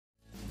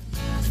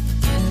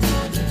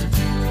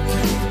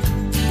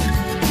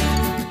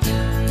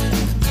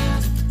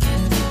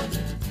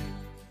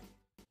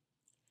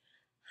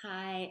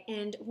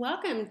and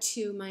welcome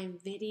to my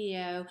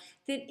video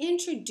that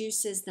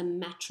introduces the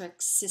metric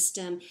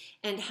system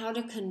and how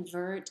to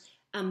convert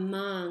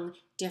among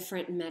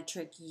different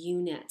metric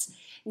units.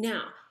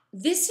 Now,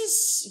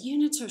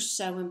 units are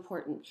so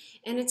important,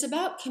 and it's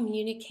about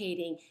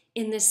communicating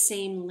in the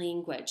same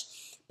language.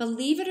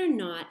 Believe it or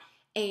not,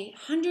 a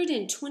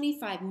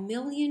 $125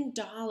 million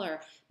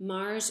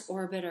Mars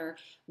orbiter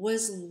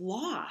was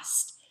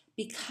lost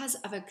because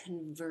of a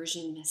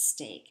conversion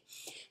mistake.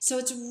 So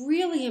it's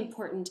really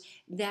important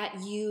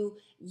that you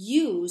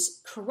use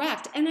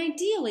correct and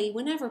ideally,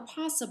 whenever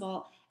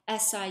possible,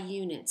 SI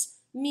units,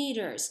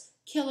 meters,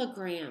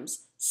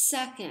 kilograms,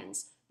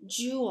 seconds,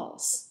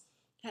 joules.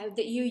 Okay,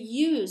 that you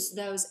use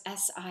those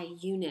SI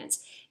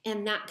units,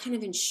 and that kind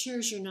of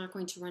ensures you're not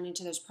going to run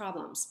into those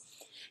problems.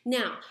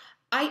 Now,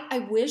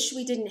 I wish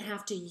we didn't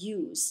have to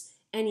use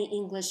any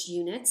English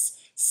units.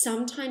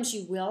 Sometimes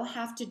you will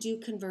have to do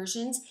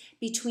conversions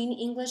between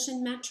English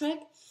and metric.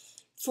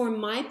 For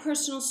my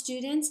personal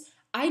students,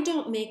 I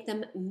don't make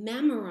them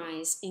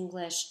memorize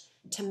English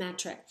to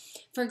metric.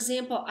 For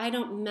example, I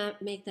don't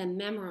make them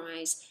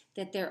memorize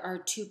that there are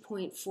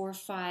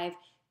 2.45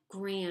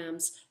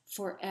 grams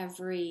for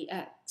every,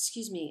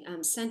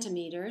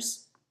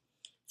 centimeters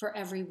for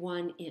every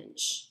 1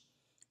 inch.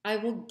 I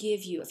will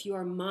give you, if you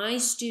are my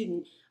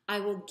student, I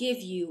will give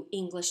you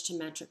English to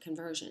metric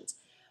conversions.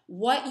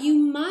 What you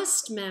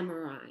must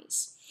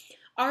memorize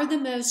are the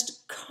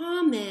most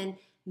common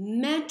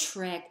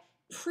metric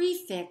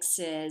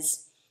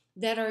prefixes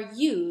that are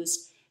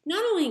used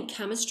not only in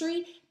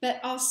chemistry, but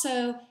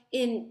also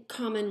in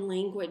common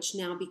language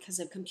now because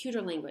of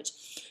computer language.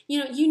 You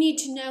know, you need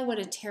to know what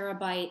a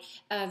terabyte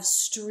of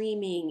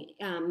streaming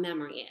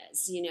memory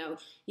is. You know,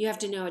 you have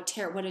to know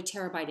what a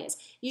terabyte is.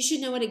 You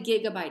should know what a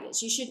gigabyte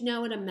is. You should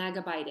know what a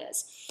megabyte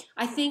is.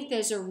 I think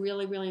those are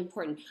really, really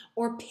important.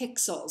 Or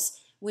pixels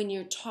when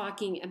you're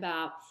talking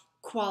about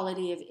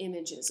quality of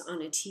images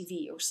on a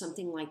TV or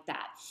something like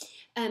that.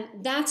 And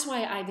that's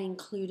why I've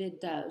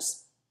included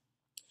those.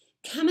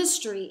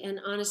 Chemistry, and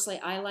honestly,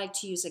 I like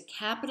to use a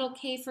capital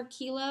K for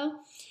kilo.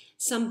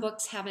 Some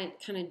books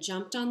haven't kind of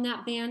jumped on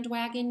that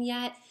bandwagon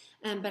yet,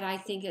 but I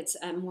think it's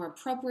more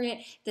appropriate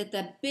that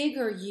the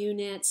bigger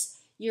units,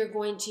 you're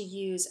going to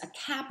use a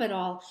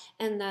capital,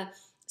 and the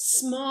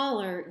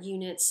smaller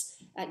units,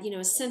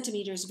 a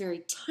centimeter is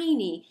very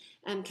tiny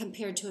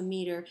compared to a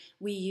meter,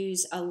 we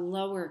use a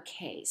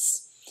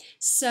lowercase.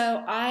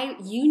 So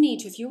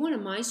if you're one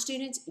of my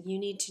students, you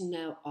need to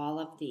know all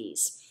of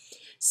these.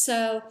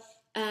 So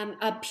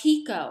a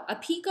pico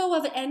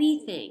of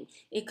anything.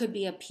 It could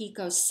be a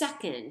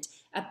picosecond,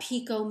 a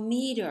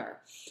picometer.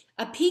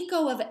 A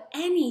pico of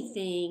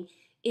anything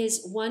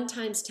is 1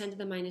 times 10 to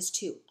the minus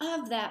 2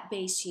 of that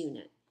base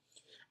unit.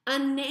 A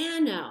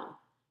nano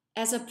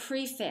as a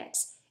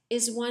prefix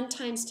is 1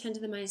 times 10 to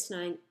the minus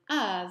 9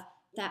 of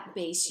that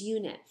base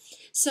unit.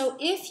 So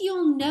if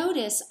you'll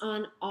notice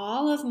on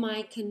all of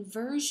my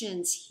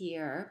conversions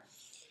here,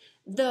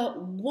 the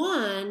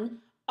 1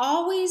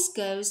 always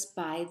goes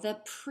by the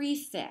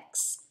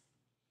prefix.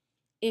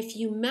 If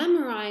you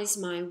memorize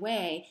my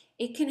way,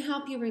 it can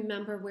help you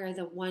remember where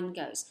the 1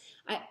 goes.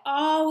 I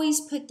always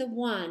put the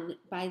 1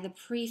 by the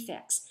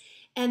prefix,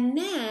 and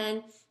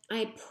then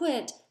I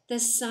put the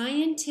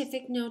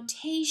scientific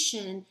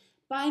notation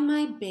by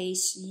my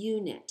base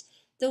unit,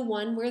 the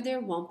one where there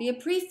won't be a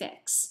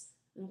prefix.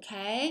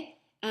 Okay?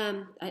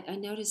 I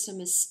noticed a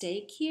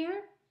mistake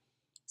here,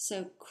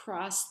 so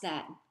cross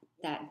that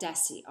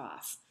deci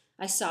off.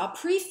 I saw a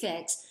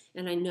prefix,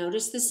 and I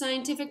noticed the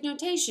scientific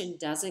notation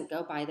doesn't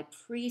go by the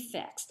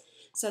prefix.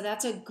 So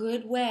that's a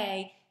good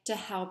way to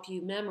help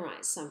you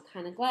memorize. So I'm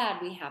kind of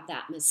glad we have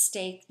that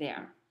mistake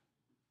there.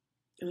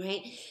 All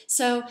right,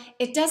 so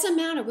it doesn't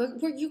matter.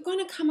 You're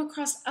going to come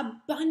across a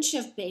bunch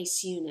of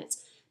base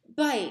units,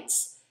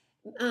 bytes,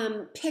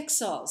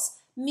 pixels,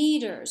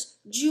 meters,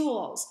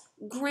 joules,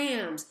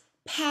 grams,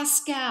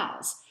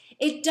 pascals.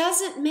 It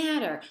doesn't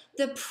matter.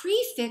 The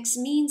prefix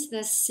means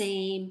the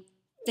same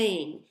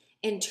thing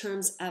in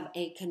terms of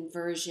a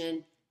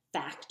conversion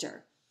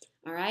factor.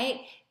 All right,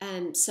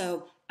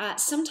 so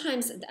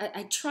sometimes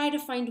I try to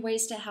find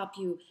ways to help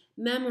you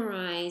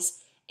memorize,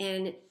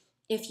 and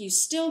if you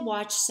still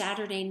watch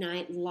Saturday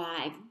Night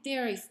Live,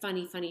 very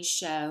funny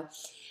show,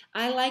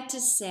 I like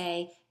to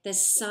say the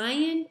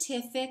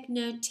scientific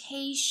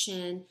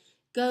notation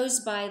goes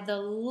by the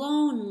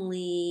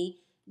lonely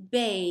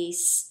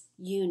base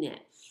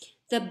unit.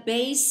 The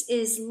base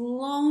is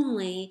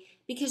lonely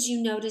because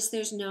you notice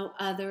there's no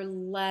other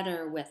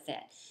letter with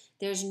it.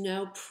 There's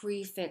no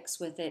prefix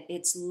with it.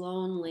 It's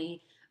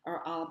lonely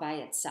or all by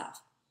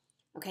itself.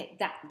 Okay,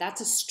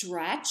 that's a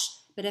stretch,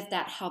 but if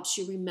that helps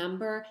you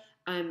remember,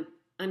 I'm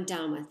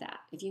down with that.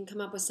 If you can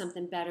come up with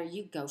something better,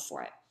 you go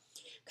for it.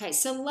 Okay,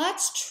 so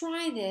let's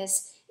try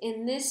this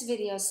in this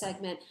video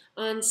segment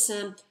on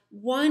some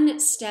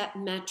one-step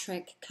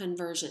metric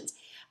conversions.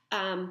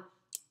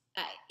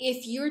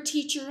 If your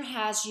teacher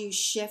has you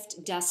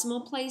shift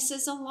decimal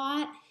places a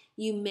lot,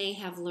 you may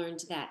have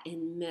learned that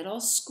in middle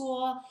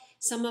school.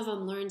 Some of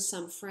them learned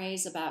some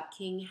phrase about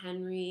King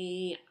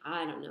Henry.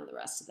 I don't know the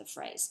rest of the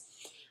phrase.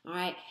 All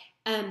right.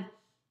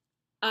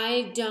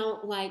 I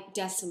don't like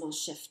decimal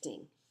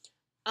shifting.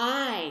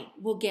 I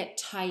will get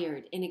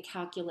tired in a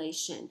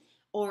calculation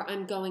or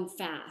I'm going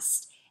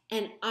fast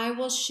and I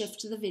will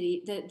shift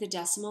the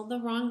decimal the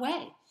wrong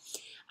way.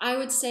 I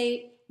would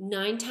say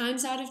 9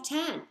 times out of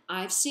 10,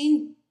 I've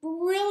seen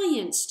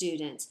brilliant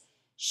students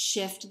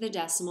shift the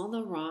decimal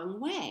the wrong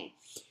way.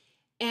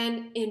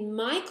 And in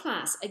my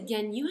class,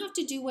 again, you have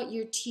to do what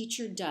your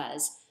teacher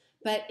does,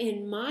 but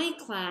in my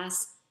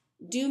class,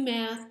 do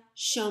math,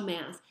 show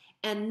math,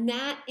 and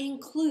that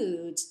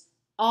includes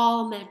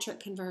all metric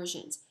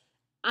conversions.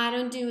 I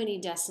don't do any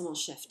decimal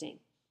shifting,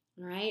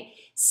 all right?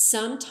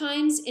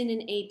 Sometimes in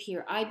an AP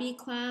or IB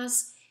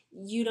class,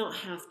 you don't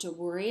have to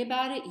worry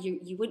about it.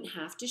 You wouldn't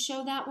have to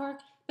show that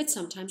work, but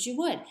sometimes you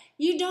would.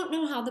 You don't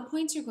know how the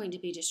points are going to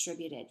be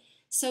distributed.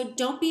 So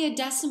don't be a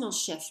decimal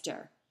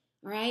shifter,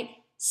 all right?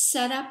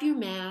 Set up your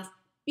math.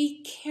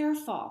 Be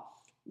careful.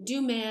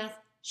 Do math,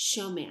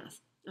 show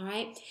math, all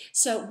right?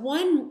 So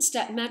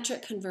one-step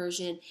metric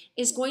conversion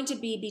is going to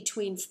be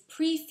between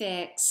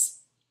prefix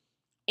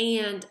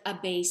and a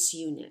base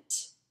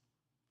unit.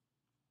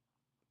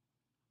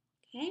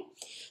 Okay,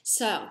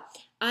 so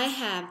I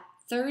have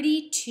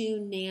 32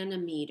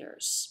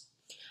 nanometers.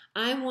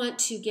 I want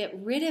to get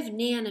rid of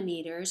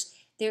nanometers.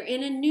 They're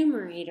in a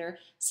numerator,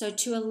 so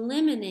to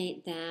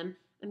eliminate them,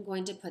 I'm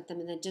going to put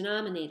them in the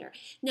denominator.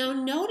 Now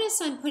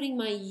notice I'm putting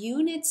my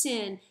units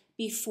in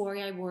before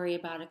I worry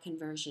about a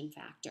conversion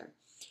factor.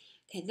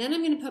 Okay, then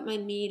I'm going to put my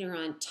meter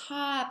on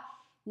top.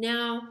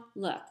 Now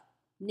look,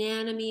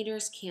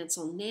 nanometers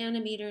cancel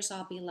nanometers,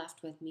 I'll be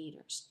left with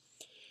meters.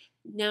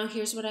 Now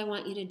here's what I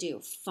want you to do.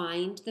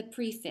 Find the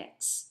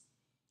prefix.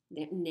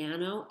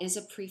 Nano is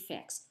a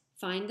prefix.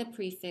 Find the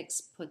prefix,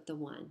 put the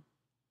 1.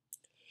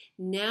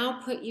 Now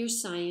put your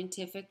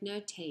scientific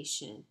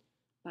notation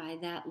by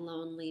that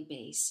lonely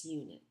base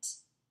unit.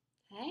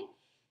 Okay?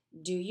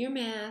 Do your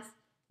math,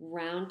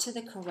 round to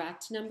the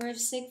correct number of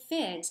sig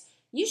figs.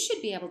 You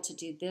should be able to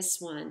do this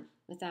one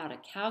without a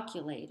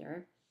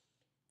calculator.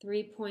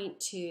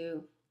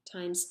 3.2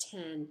 times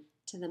 10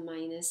 to the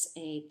minus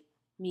 8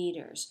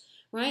 meters,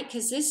 right?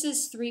 Because this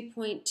is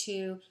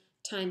 3.2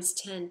 times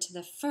 10 to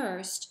the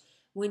first.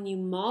 When you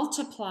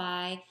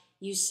multiply,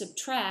 you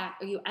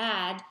subtract, or you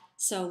add,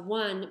 so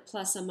 1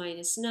 plus a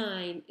minus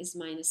 9 is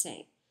minus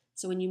 8.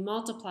 So when you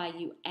multiply,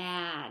 you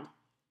add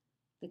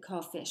the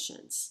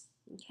coefficients,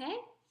 okay?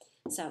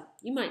 So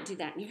you might do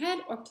that in your head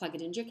or plug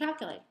it into your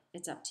calculator.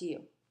 It's up to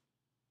you.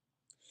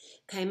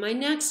 Okay, my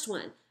next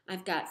one,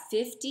 I've got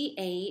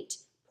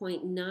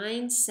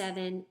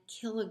 58.97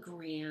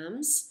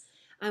 kilograms.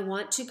 I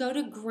want to go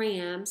to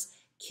grams.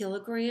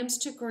 Kilograms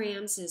to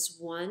grams is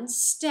one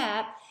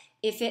step.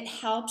 If it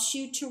helps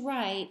you to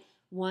write,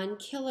 1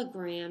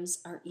 kilograms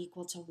are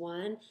equal to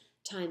 1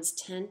 times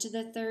 10 to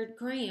the third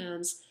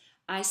grams,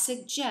 I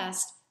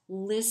suggest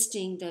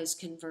listing those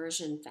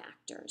conversion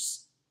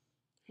factors.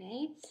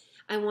 Okay?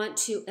 I want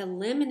to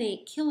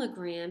eliminate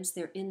kilograms.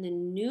 They're in the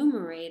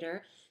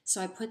numerator,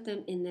 so I put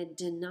them in the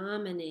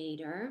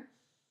denominator.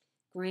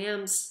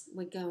 Grams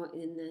would go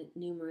in the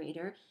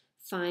numerator.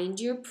 Find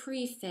your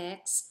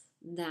prefix.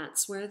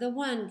 That's where the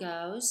 1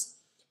 goes.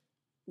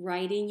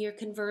 Writing your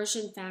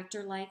conversion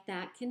factor like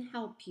that can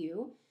help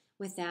you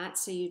with that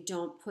so you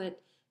don't put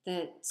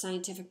the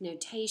scientific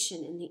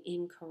notation in the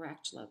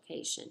incorrect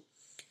location.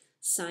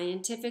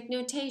 Scientific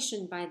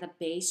notation by the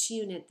base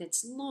unit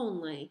that's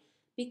lonely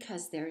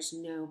because there's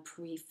no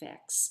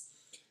prefix.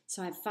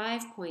 So I have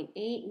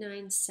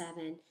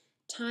 5.897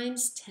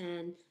 times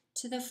 10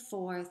 to the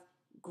 4th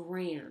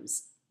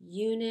grams.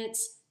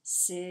 Units,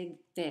 sig,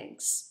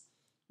 figs.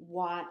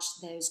 Watch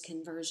those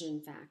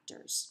conversion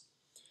factors.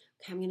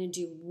 Okay, I'm going to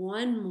do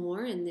one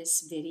more in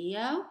this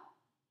video.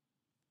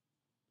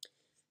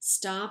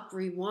 Stop,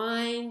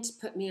 rewind,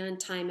 put me on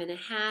time and a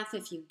half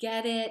if you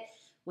get it,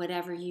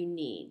 whatever you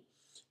need.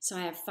 So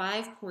I have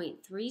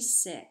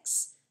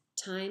 5.36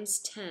 times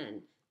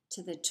 10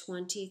 to the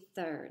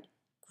 23rd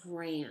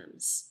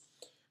grams.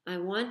 I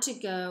want to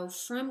go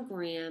from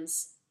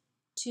grams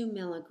to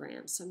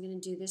milligrams. So I'm going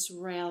to do this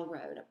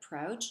railroad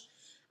approach.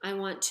 I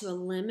want to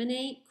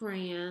eliminate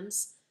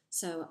grams.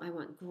 So I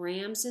want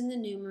grams in the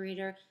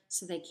numerator,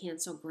 so they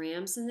cancel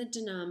grams in the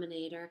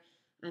denominator.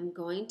 I'm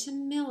going to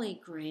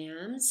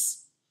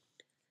milligrams.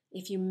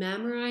 If you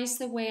memorize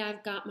the way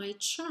I've got my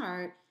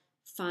chart,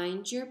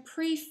 find your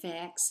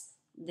prefix,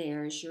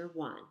 there's your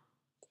 1.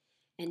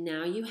 And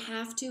now you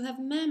have to have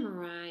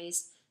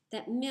memorized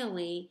that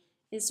milli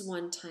is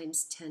 1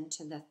 times 10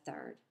 to the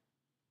third.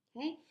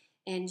 Okay?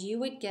 And you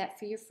would get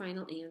for your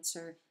final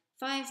answer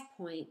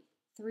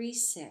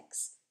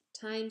 5.36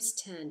 times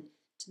 10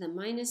 to the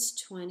minus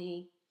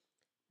 20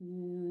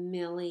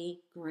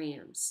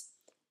 milligrams.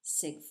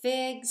 Sig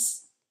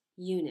figs,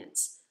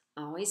 units.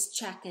 Always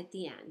check at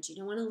the end. You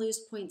don't want to lose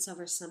points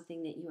over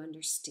something that you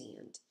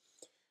understand.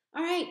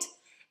 All right,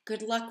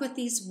 good luck with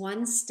these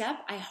one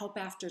step. I hope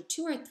after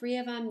 2 or 3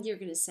 of them, you're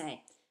going to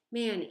say,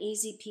 man,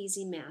 easy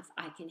peasy math,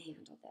 I can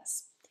handle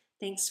this.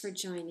 Thanks for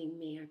joining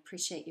me. I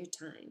appreciate your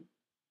time.